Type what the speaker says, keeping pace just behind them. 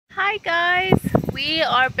Hi guys, we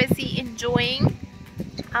are busy enjoying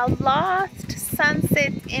our last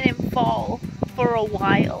sunset in Imphal for a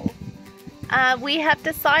while. We have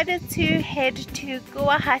decided to head to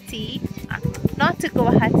Guwahati, not to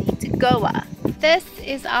Guwahati, to Goa. This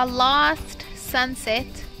is our last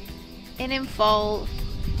sunset in Imphal,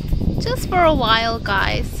 just for a while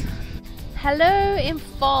guys. Hello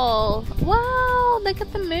Imphal, wow, look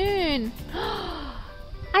at the moon.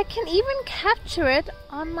 I can even capture it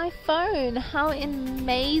on my phone. How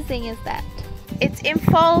amazing is that? It's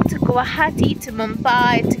Imphal to Guwahati to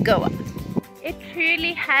Mumbai to Goa. It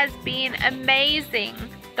truly has been amazing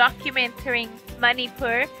documenting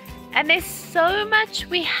Manipur, and there's so much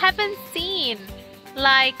we haven't seen,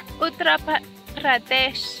 like Uttar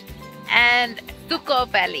Pradesh and Sukho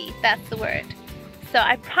Valley, that's the word. So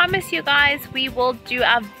I promise you guys we will do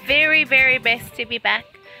our very best to be back.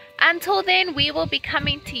 Until then, we will be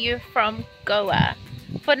coming to you from Goa.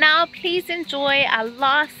 For now, please enjoy our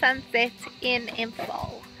last sunset in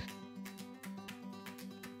Imphal.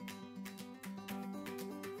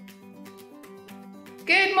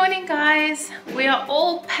 Good morning guys, we are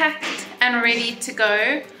all packed and ready to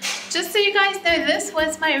go. Just so you guys know, this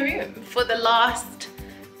was my room for the last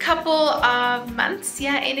couple of months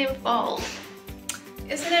here in Imphal.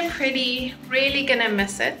 Isn't it pretty? Really gonna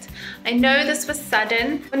miss it. I know this was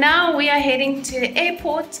sudden. Now we are heading to the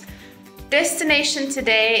airport. Destination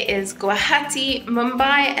today is Guwahati,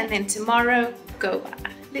 Mumbai, and then tomorrow Goa.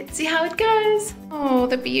 Let's see how it goes. Oh,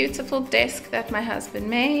 the beautiful desk that my husband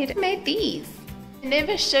made. I made these. I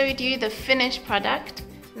never showed you the finished product.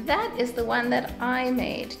 That is the one that I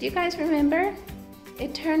made. Do you guys remember?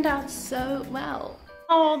 It turned out so well.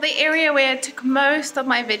 Oh, the area where I took most of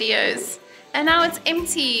my videos. And now it's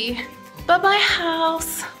empty. Bye-bye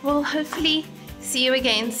house. We'll hopefully see you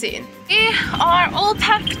again soon. We are all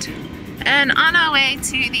packed and on our way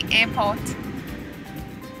to the airport.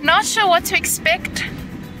 Not sure what to expect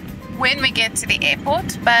when we get to the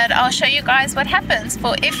airport, but I'll show you guys what happens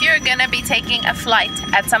for if you're gonna be taking a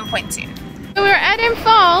flight at some point soon. We're at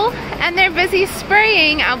Imphal and they're busy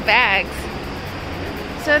spraying our bags.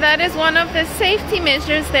 So that is one of the safety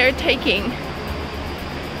measures they're taking.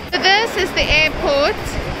 So this is the airport,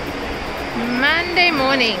 Monday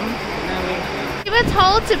morning. We were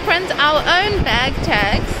told to print our own bag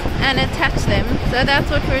tags and attach them, so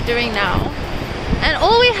that's what we're doing now. And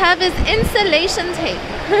all we have is insulation tape.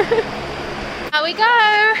 Here we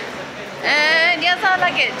go! And here's our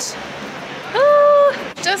luggage.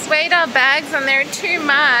 Ooh, just weighed our bags and they're too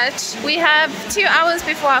much. We have 2 hours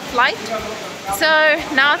before our flight. So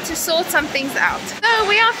now to sort some things out. So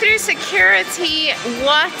we are through security.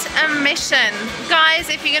 What a mission. Guys,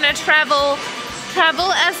 if you're gonna travel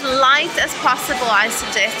as light as possible, I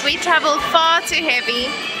suggest. We travel far too heavy,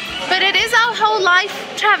 but it is our whole life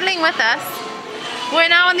traveling with us. We're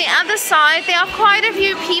now on the other side. There are quite a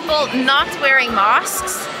few people not wearing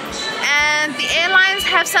masks, and the airlines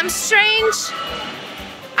have some strange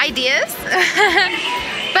ideas.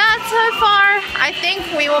 But so far, I think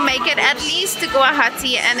we will make it at least to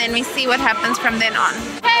Guwahati, and then we see what happens from then on.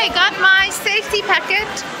 Okay, got my safety packet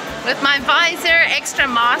with my visor, extra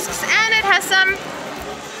masks, and it has some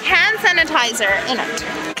hand sanitizer in it.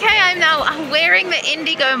 Okay, I'm now wearing the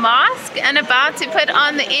Indigo mask and about to put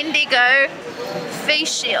on the Indigo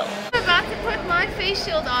face shield. I'm about to put my face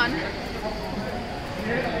shield on.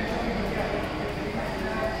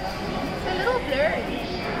 It's a little blurry.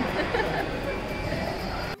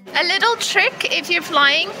 A little trick if you're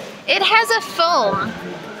flying, it has a film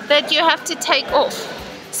that you have to take off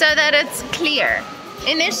so that it's clear.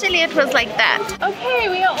 Initially it was like that. Okay,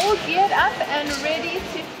 we are all geared up and ready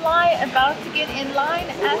to fly, about to get in line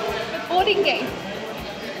at the boarding gate.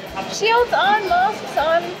 Shields on, masks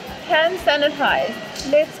on, hand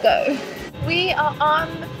sanitized. Let's go. We are on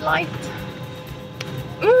the flight.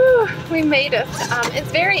 Ooh, we made it.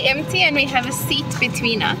 It's very empty and we have a seat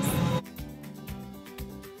between us.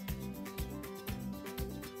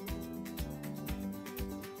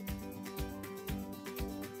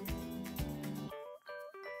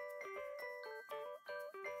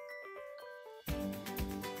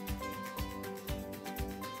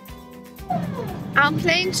 Our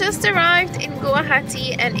plane just arrived in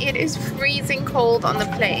Guwahati and it is freezing cold on the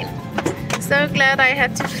plane. So glad I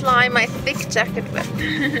had to fly my thick jacket with.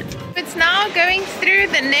 It's now going through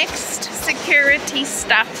the next security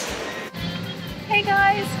stuff. Hey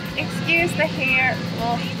guys, excuse the hair.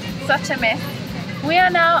 Oh, such a mess. We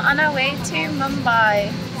are now on our way to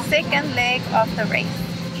Mumbai, second leg of the race.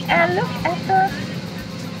 And look at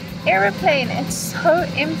the aeroplane, it's so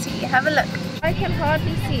empty. Have a look. I can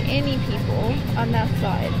hardly see any people on that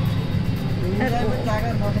side at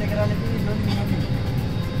all.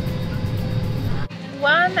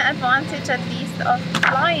 one advantage at least of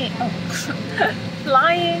flying,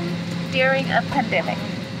 flying during a pandemic.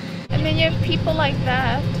 And then you have people like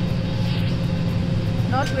that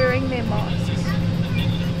not wearing their masks.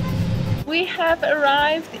 We have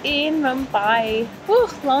arrived in Mumbai. Whew,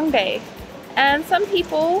 long day. And some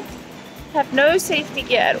people have no safety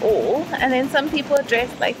gear at all, and then some people are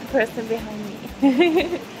dressed like the person behind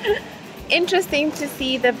me. Interesting to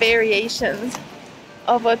see the variations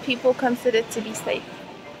of what people consider to be safe.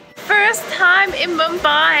 First time in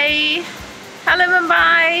Mumbai. Hello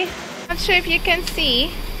Mumbai. Not sure if you can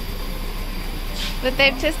see, but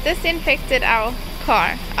they've just disinfected our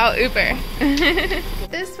car, our Uber.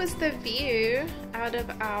 This was the view out of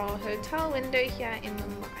our hotel window here in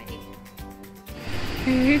Mumbai.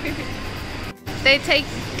 They take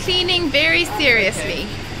cleaning very seriously.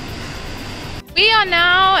 We are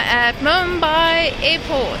now at Mumbai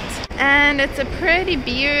Airport, and it's a pretty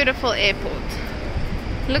beautiful airport.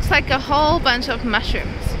 Looks like a whole bunch of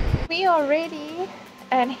mushrooms. We are ready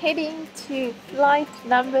and heading to flight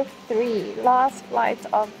number 3, last flight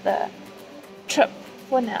of the trip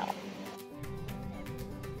for now.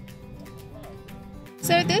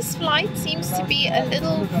 So this flight seems to be a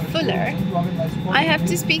little fuller. I have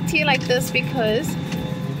to speak to you like this because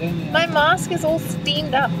my mask is all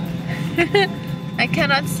steamed up. I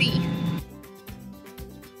cannot see.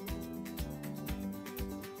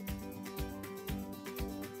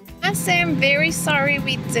 I must say I'm very sorry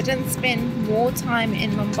we didn't spend more time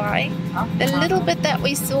in Mumbai. The little bit that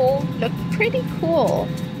we saw looked pretty cool.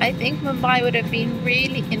 I think Mumbai would have been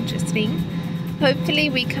really interesting. Hopefully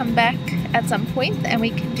we come back at some point and we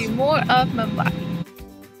can do more of Mumbai.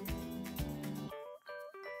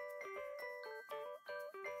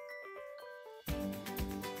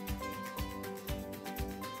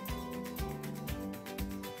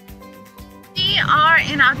 We are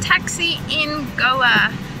in our taxi in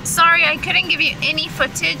Goa. Sorry, I couldn't give you any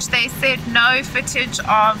footage. They said no footage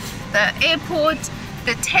of the airport,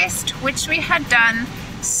 the test which we had done.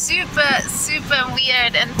 Super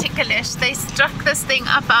weird and ticklish. They stuck this thing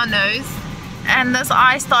up our nose and this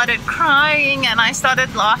eye started crying and I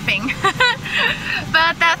started laughing.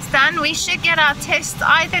 But that's done. We should get our test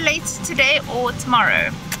either later today or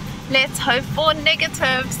tomorrow. Let's hope for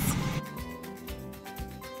negatives.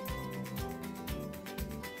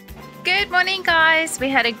 Good morning guys. We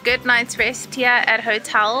had a good night's rest here at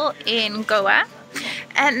hotel in Goa.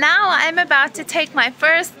 And now I'm about to take my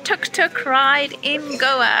first tuk-tuk ride in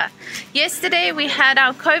Goa. Yesterday we had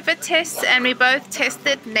our COVID tests and we both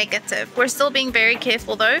tested negative. We're still being very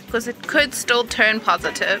careful though because it could still turn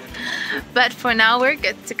positive. But for now we're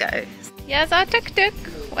good to go. Here's our tuk-tuk,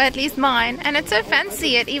 or at least mine. And it's so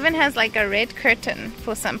fancy, it even has like a red curtain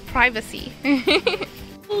for some privacy.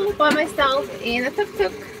 By myself in a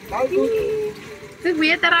tuk-tuk. Is it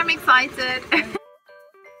weird that I'm excited?